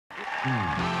So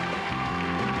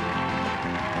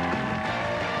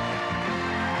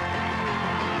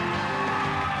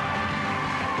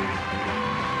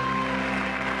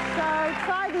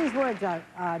try these words out.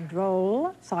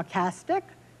 Droll, sarcastic,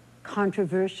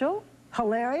 controversial,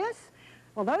 hilarious.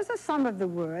 Well, those are some of the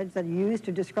words that are used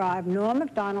to describe Norm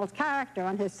Macdonald's character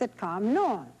on his sitcom,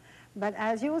 Norm. But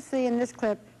as you will see in this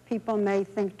clip, people may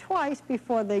think twice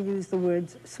before they use the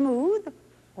words smooth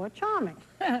or charming.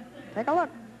 Take a look.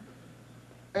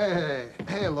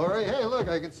 Hey, Lori. Hey, look,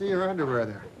 I can see your underwear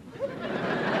there.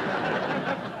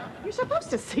 You're supposed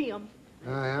to see them.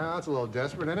 Yeah, that's a little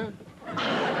desperate, isn't it?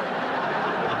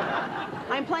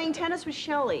 I'm playing tennis with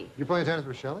Shelley. You're playing tennis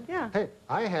with Shelley? Yeah. Hey,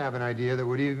 I have an idea that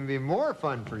would even be more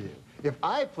fun for you. If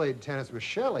I played tennis with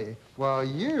Shelley, while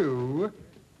you,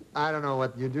 I don't know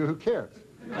what you do, who cares?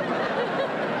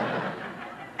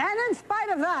 And in spite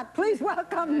of that, please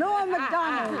welcome Norm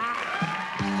Macdonald.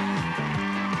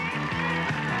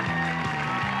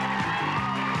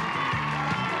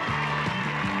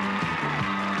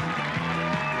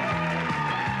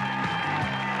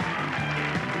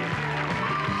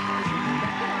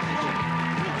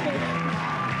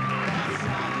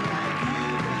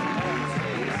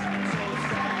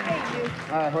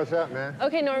 All right, what's up, man?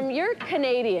 Okay, Norm, you're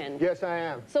Canadian. Yes, I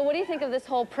am. So what do you think of this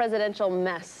whole presidential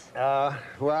mess? Well,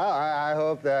 I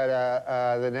hope that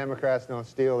the Democrats don't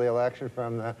steal the election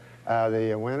from the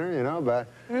winner, you know, but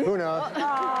who knows?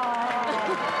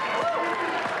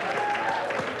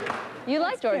 You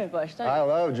like George Bush, don't you? I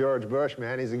love George Bush,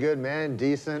 man. He's a good man,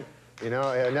 decent, you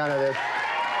know, none of this.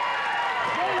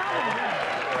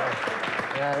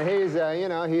 Yeah, he's, you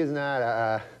know, he's not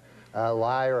a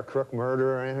liar, a crook,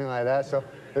 murderer, or anything like that. So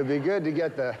it'd be good to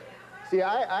get the. See,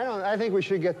 I think we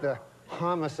should get the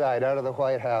homicide out of the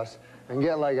White House and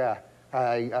get like a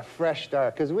fresh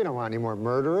start, because we don't want any more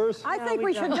murderers. I think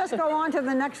we should just go on to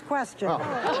the next question. Who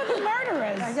are the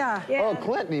murderers? Yeah. Oh,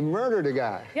 Clinton, he murdered a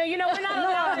guy. Yeah, you know, we're not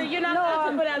allowed to, you're not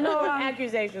allowed to put out no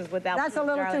accusations without That's a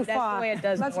little too far. That's the way it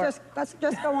does work. Let's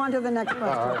just go on to the next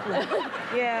question.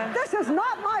 Yeah. This is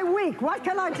not my week. What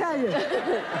can I tell you?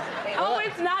 Oh,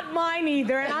 it's not mine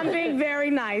either, and I'm being very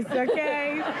nice,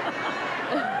 okay?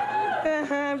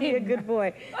 Be a good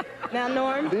boy. Now,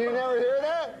 Norm. Do you never hear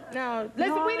that? No.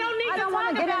 Listen, we don't need to talk want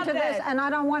to get about into this, and I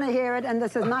don't want to hear it, and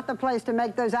this is not the place to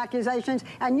make those accusations,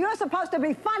 and you're supposed to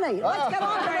be funny. Let's get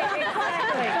on to the next question.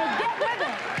 So get with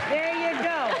it. There you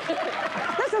go.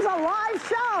 This is a live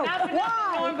show. Not for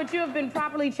nothing, Norm, but you have been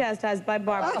properly chastised by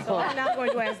Barbara, so I'm not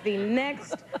going to ask the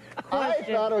next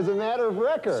question. I thought it was a matter of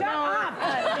record. Shut up.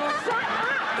 Shut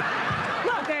up.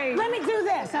 Look, Okay. let me do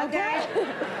this, okay?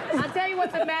 I'll tell you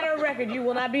what's a matter of record. You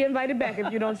will not be invited back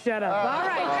if you don't shut up. All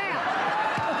right, now.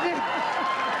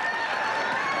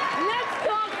 Let's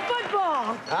talk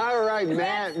football. All right,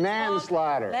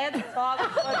 manslaughter. Let's talk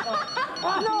football.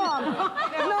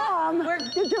 Norm,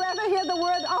 did you ever hear the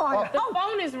word? The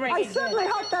phone is ringing. I certainly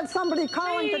hope that's somebody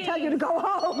calling to tell you to go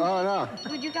home. Oh, no.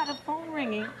 Dude, you got a phone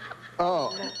ringing.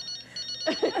 Oh.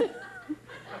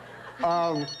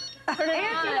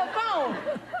 Answer the phone.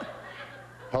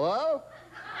 Hello?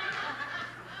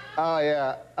 Oh,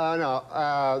 yeah. Oh, no.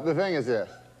 The thing is this.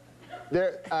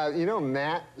 There, you know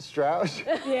Matt Strauss?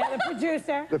 Yeah, the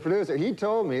producer. The producer. He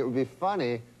told me it would be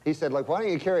funny. He said, like, why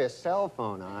don't you carry a cell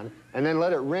phone on and then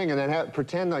let it ring and then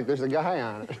pretend like there's a guy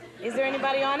on it? Is there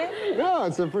anybody on it? No,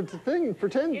 it's a pretend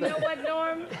thing. You know what,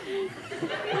 Norm?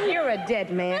 You're a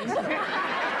dead man.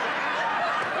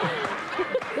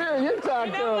 Here, you talk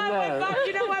to him, man.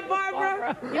 You know what,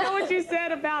 Barbara? You know what you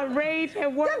said about rage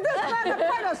and work? Give this man a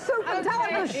plate of soup and tell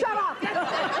him to shut up.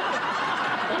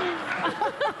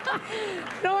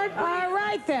 Norm, All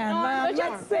right, then.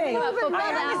 Let's see.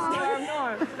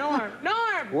 Norm.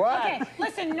 What? Okay,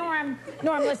 listen, Norm,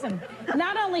 listen.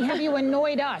 Not only have you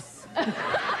annoyed us, but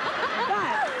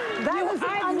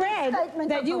I've read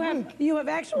that you have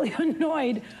actually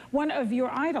annoyed one of your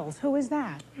idols. Who is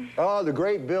that? Oh, the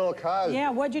great Bill Cosby. Yeah,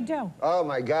 what'd you do? Oh,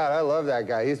 my God, I love that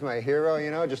guy. He's my hero,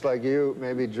 you know, just like you,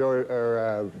 maybe George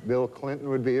or Bill Clinton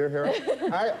would be your hero.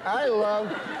 I love.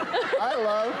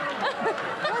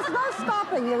 There's no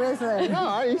stopping you, is there?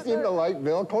 No, you seem to like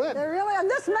Bill Clinton. They really, and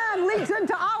this man leads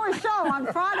into our show on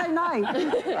Friday night.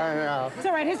 I know. It's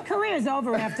all right, his career's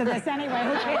over after this anyway.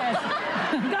 Who cares?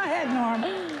 Go ahead, Norm.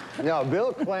 No,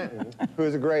 Bill Clinton,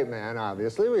 who's a great man,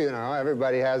 obviously. You know,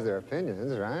 everybody has their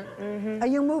opinions, right? Are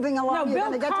you moving along? No, You're Bill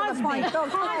going to get to the point.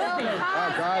 Cosby. Cosby.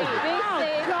 Oh, Cosby. Oh,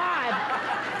 God.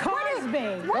 Cosby.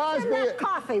 What's in that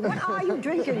coffee? What are you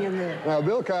drinking in there? Now,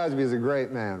 Bill Cosby is a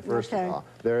great man, first of all.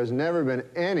 There has never been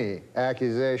any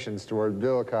accusations toward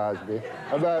Bill Cosby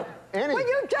about any. Will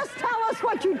you just tell us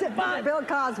what you did for Bill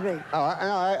Cosby? Oh,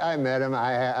 I met him.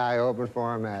 I opened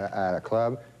for him at a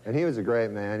club, and he was a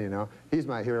great man, you know. He's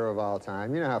my hero of all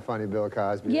time. You know how funny Bill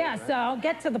Cosby is, Yeah, right? so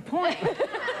get to the point.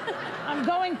 I'm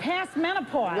going past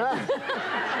menopause.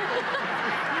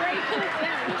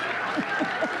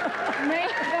 Make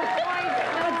the point.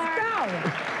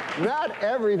 Let's go. Not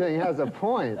everything has a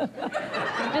point.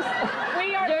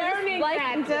 We are learning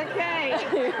that, okay?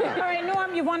 All right,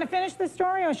 Norm, you want to finish the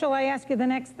story, or shall I ask you the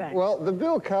next thing? Well, the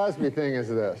Bill Cosby thing is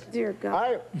this. Dear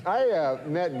God. I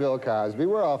met Bill Cosby.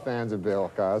 We're all fans of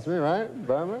Bill Cosby, right,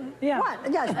 Barbara? Yeah. What?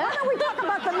 Yes, why don't we talk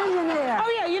about the millionaire?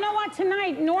 Oh, yeah, you know what?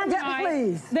 Tonight, Norm and Yeah, I...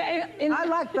 please. I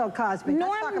like Bill Cosby.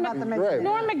 Let's talk about the millionaire.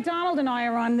 Norm Mcdonald and I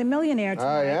are on The Millionaire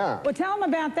tonight. Oh, yeah. Well, tell him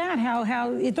about that, how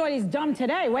you thought he's dumb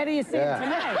today. Where do you see him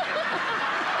tonight?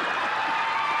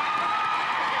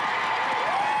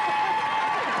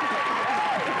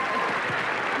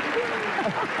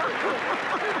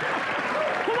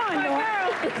 Come on,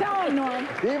 Norm. Tell him, Norm.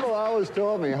 People always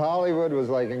told me Hollywood was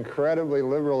like incredibly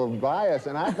liberal and biased,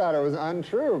 and I thought it was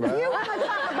untrue. But You want to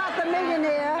talk about the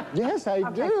millionaire? yes, I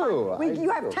Okay, do. fine.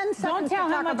 You I have do. 10 Don't seconds to tell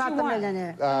how talk much about you the want.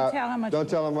 millionaire. Don't tell how much. Don't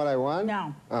tell him what I won?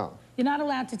 No. Oh. You're not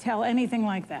allowed to tell anything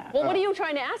like that. Well, what are you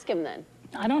trying to ask him then?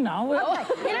 I don't know.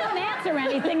 He doesn't answer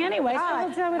anything anyway. So All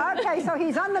we'll tell him. right. Okay, so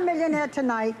he's on The Millionaire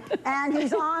tonight, and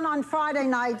he's on Friday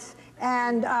nights,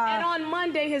 and on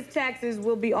Monday, his taxes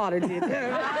will be audited. so he's on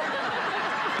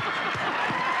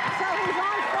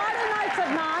Friday nights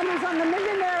at 9. He's on The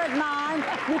Millionaire at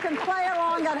 9. You can play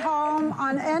along at home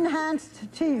on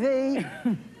enhanced TV.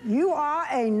 You are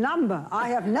a number. I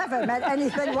have never met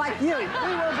anything like you. We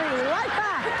will be right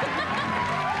back.